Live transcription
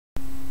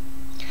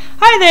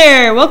Hi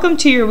there! Welcome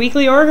to your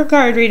weekly oracle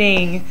card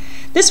reading.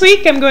 This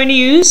week I'm going to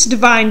use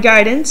Divine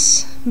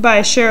Guidance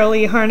by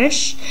Cheryl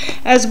Harnish,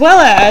 as well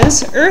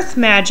as Earth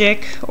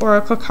Magic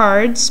oracle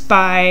cards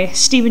by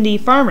Stephen D.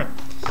 Farmer.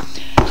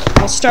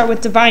 We'll start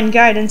with Divine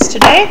Guidance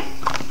today.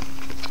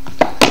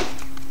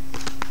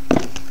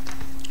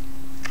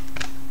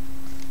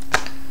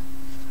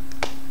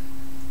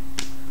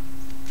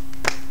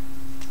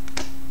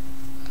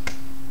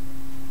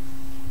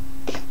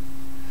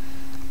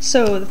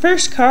 So the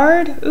first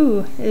card,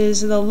 is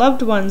the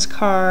Loved Ones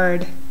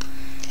card.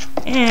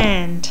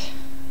 And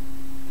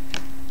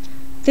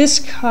this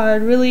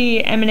card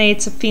really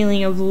emanates a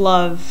feeling of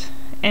love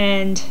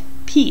and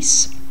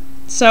peace.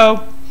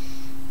 So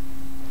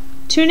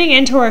tuning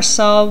into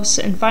ourselves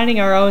and finding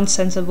our own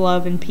sense of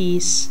love and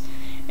peace,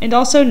 and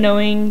also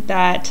knowing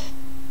that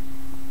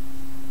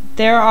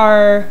there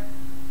are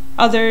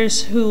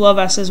others who love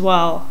us as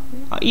well,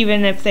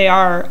 even if they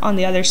are on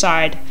the other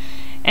side,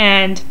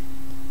 and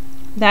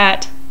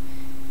that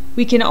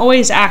we can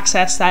always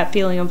access that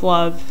feeling of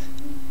love,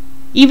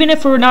 even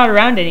if we're not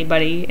around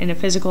anybody in a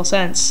physical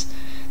sense.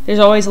 There's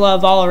always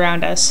love all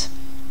around us.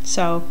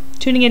 So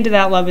tuning into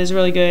that love is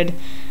really good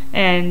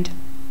and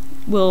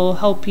will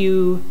help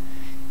you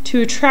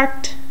to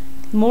attract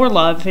more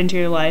love into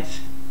your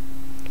life.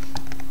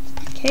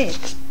 Okay.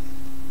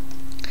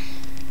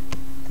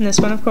 And this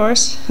one, of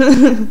course,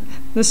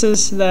 this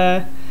is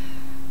the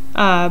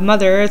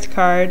Mother Earth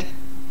card.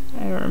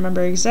 I don't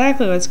remember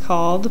exactly what it's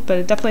called, but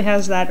it definitely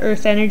has that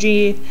earth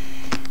energy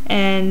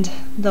and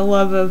the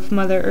love of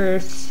Mother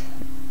Earth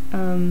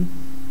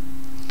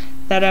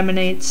that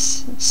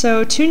emanates.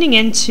 So tuning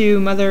into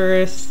Mother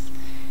Earth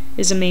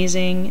is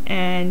amazing,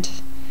 and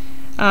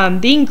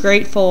being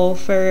grateful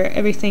for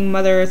everything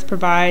Mother Earth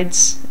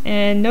provides,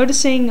 and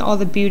noticing all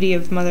the beauty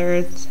of Mother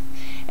Earth,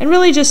 and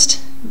really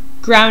just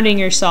grounding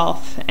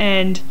yourself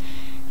and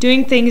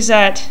doing things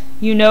that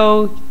you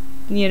know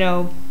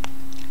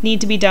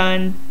need to be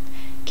done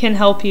can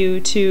help you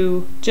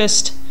to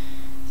just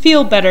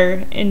feel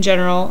better in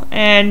general.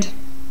 And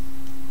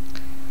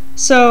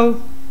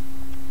so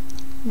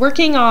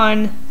working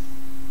on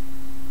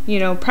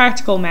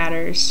practical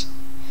matters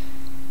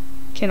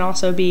can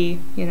also be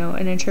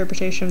an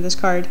interpretation of this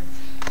card.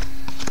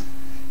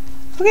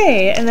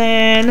 Okay, and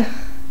then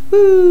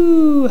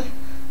the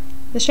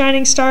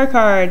Shining Star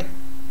card.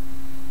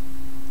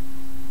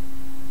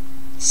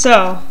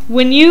 So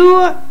when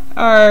you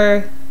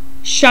are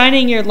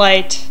shining your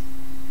light,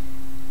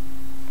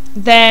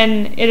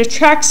 then it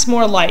attracts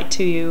more light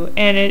to you,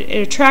 and it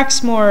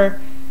attracts more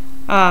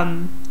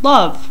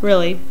love,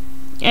 really.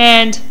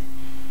 And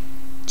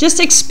just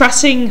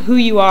expressing who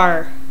you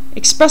are,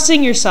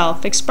 expressing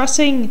yourself,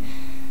 expressing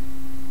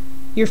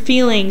your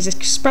feelings,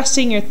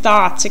 expressing your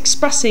thoughts,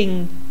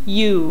 expressing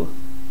you,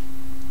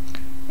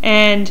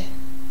 and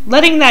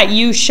letting that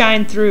you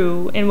shine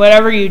through in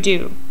whatever you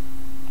do.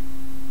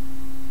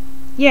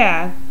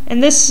 Yeah,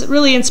 and this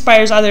really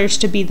inspires others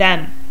to be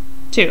them,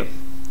 too.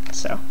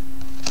 So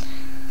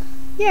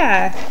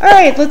yeah,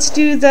 alright, let's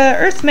do the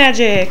Earth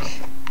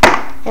Magic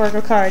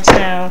oracle cards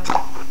now.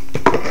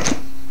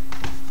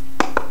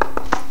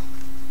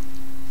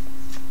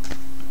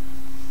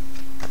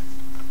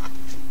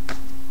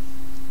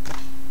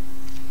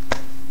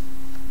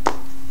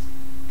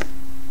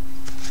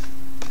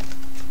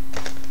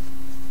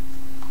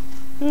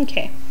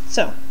 Okay,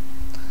 so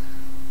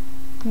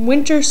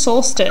Winter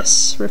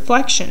Solstice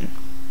Reflection.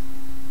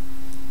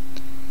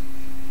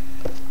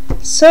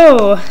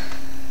 So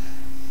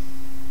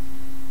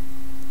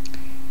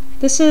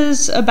this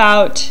is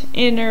about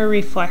inner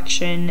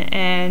reflection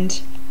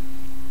and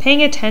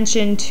paying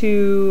attention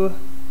to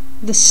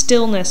the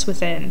stillness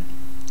within,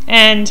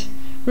 and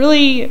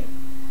really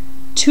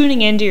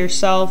tuning into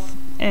yourself,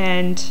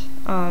 and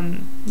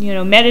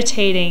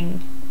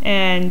meditating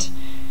and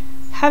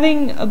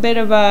having a bit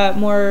of a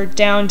more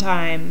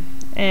downtime,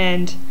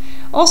 and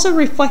also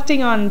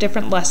reflecting on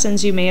different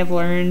lessons you may have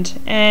learned,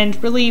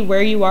 and really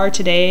where you are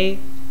today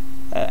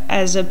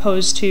as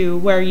opposed to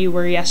where you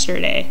were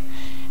yesterday.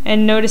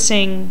 And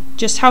noticing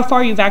just how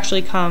far you've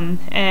actually come,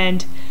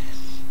 and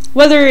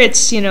whether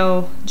it's,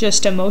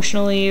 just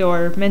emotionally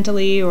or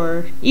mentally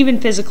or even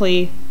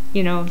physically,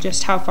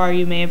 just how far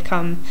you may have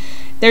come.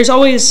 There's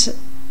always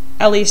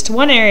at least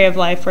one area of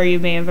life where you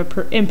may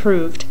have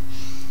improved.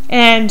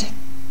 And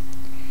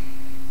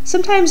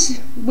sometimes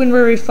when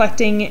we're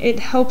reflecting, it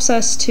helps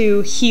us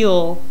to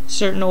heal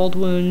certain old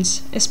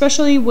wounds,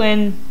 especially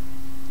when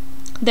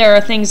there are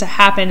things that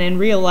happen in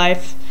real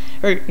life,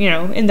 or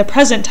in the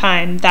present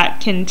time,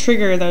 that can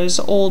trigger those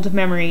old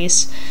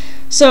memories.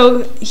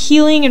 So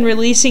healing and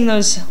releasing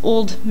those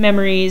old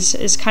memories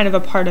is kind of a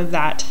part of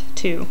that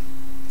too.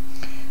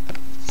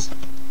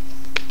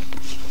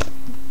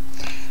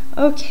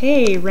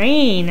 Okay,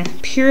 rain,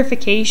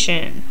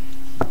 purification.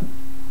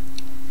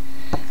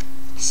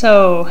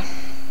 So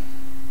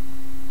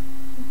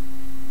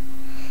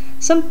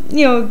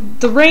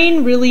the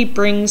rain really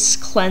brings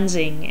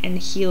cleansing and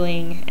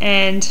healing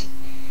and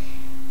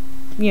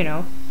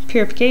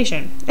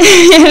purification.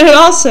 And it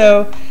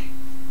also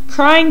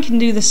crying can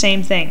do the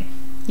same thing,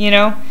 you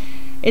know?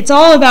 It's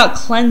all about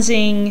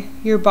cleansing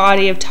your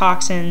body of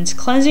toxins,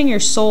 cleansing your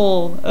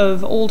soul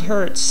of old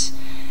hurts,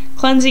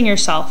 cleansing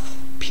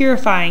yourself,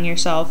 purifying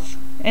yourself,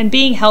 and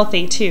being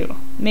healthy too,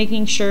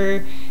 making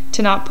sure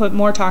to not put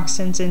more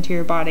toxins into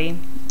your body.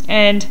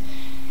 And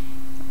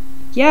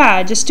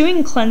yeah, just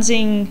doing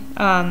cleansing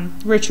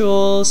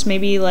rituals,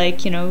 maybe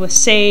like, with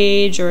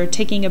sage, or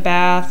taking a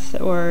bath,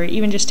 or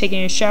even just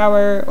taking a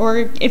shower,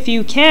 or if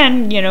you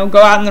can,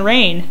 go out in the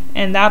rain,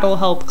 and that'll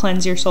help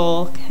cleanse your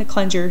soul,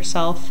 cleanse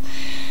yourself.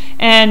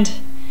 And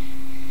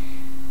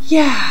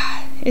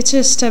yeah, it's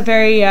just a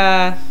very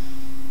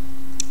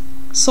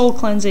soul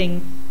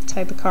cleansing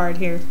type of card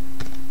here.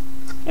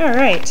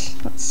 Alright,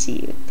 let's see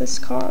what this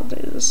card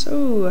is.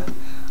 Oh,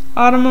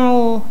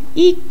 autumnal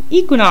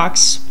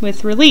equinox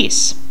with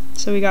release.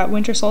 So we got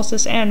winter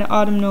solstice and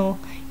autumnal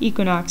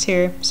equinox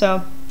here.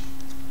 So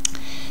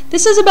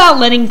this is about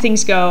letting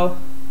things go,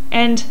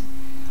 and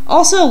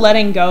also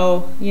letting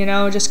go,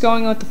 just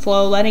going with the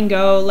flow, letting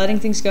go, letting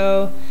things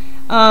go,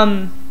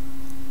 and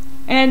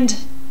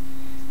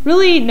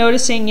really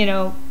noticing,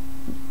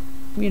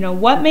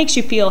 what makes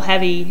you feel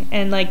heavy,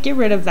 and like get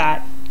rid of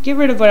that. Get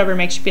rid of whatever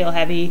makes you feel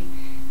heavy.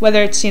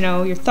 Whether it's,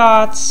 your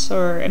thoughts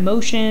or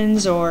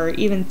emotions or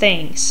even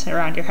things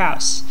around your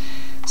house.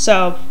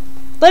 So,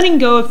 letting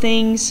go of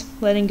things,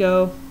 letting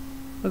go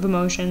of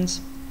emotions,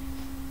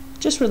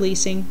 just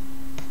releasing.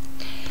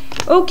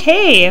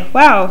 Okay,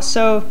 wow,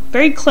 so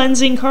very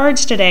cleansing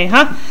cards today,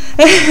 huh?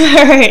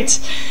 Alright,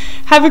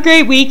 have a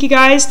great week, you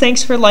guys.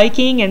 Thanks for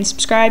liking and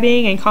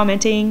subscribing and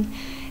commenting,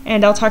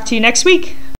 and I'll talk to you next week.